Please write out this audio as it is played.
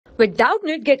With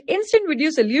Doubtnut, get instant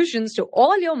video solutions to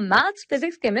all your maths,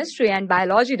 physics, chemistry, and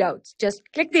biology doubts. Just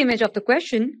click the image of the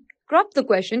question, crop the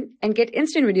question, and get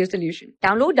instant video solution.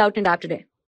 Download Doubtnut app today.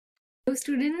 Hello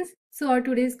students, so our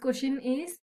today's question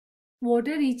is,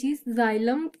 water reaches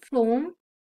xylem from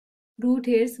root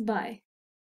hairs by.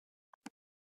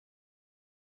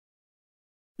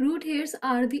 Root hairs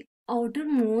are the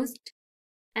outermost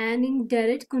and in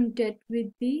direct contact with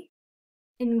the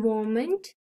environment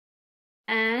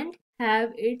and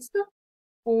have its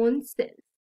own cells.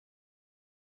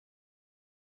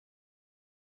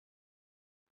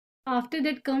 After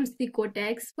that comes the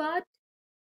cortex part,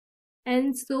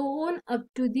 and so on up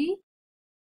to the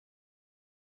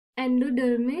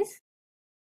endodermis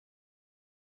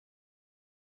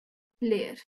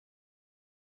layer.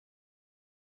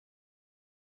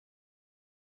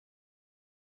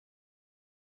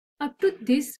 Up to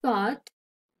this part,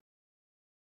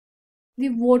 the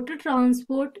water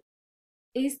transport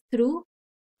is through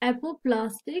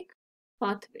apoplastic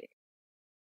pathway.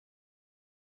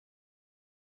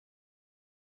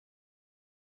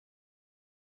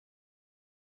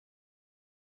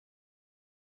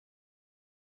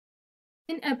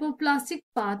 In apoplastic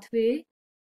pathway,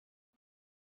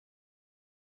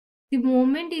 the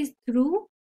movement is through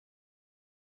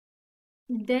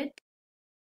dead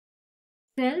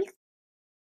cells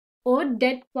or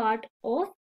dead part of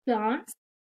plants,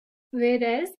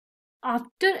 whereas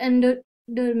after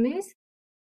endodermis,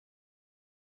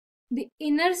 the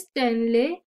inner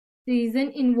Stanley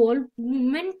region involve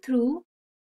movement through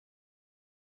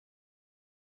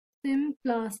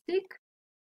symplastic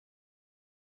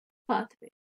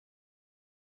pathway.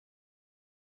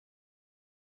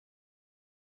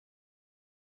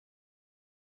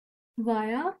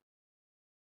 Via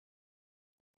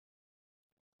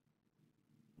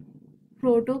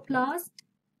protoplast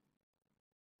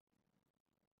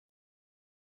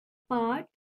part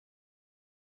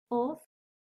of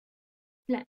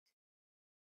plant.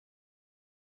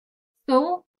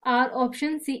 So our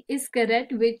option C is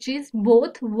correct, which is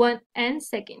both 1 and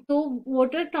 2nd. So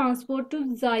water transport to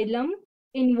xylem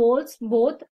involves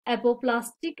both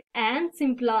apoplastic and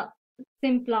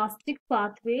symplastic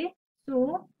pathway.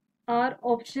 So our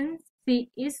option C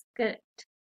is correct.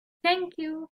 Thank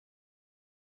you.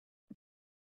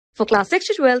 For class 6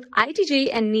 to 12, IIT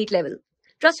JEE and NEET level.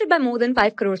 Trusted by more than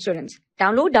 5 crore students.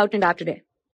 Download Doubtnut app today.